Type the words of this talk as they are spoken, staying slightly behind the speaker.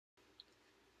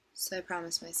So I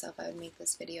promised myself I would make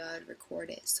this video, I would record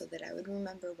it so that I would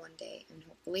remember one day and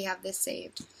hopefully have this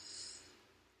saved.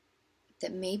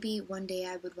 That maybe one day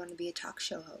I would want to be a talk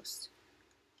show host.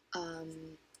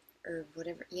 Or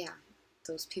whatever, yeah,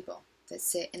 those people that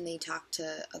sit and they talk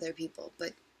to other people.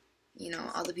 But,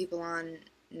 all the people on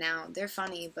now, they're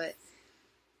funny, but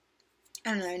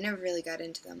I don't know, I never really got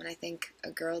into them. And I think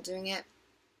a girl doing it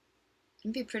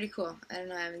would be pretty cool. I don't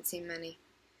know, I haven't seen many,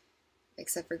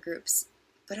 except for groups.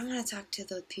 But I want to talk to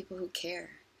the people who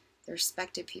care, the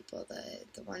respected people,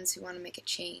 the ones who want to make a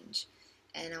change.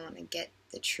 And I want to get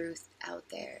the truth out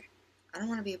there. I don't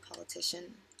want to be a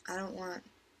politician. I don't want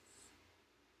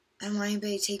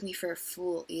anybody to take me for a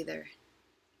fool either.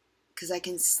 Because I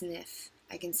can sniff.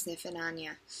 I can sniff it on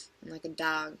ya. I'm like a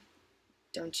dog.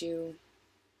 Don't you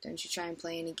try and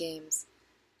play any games.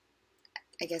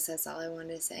 I guess that's all I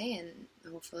wanted to say, and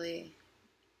hopefully,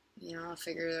 I'll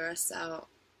figure the rest out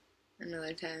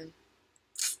another time.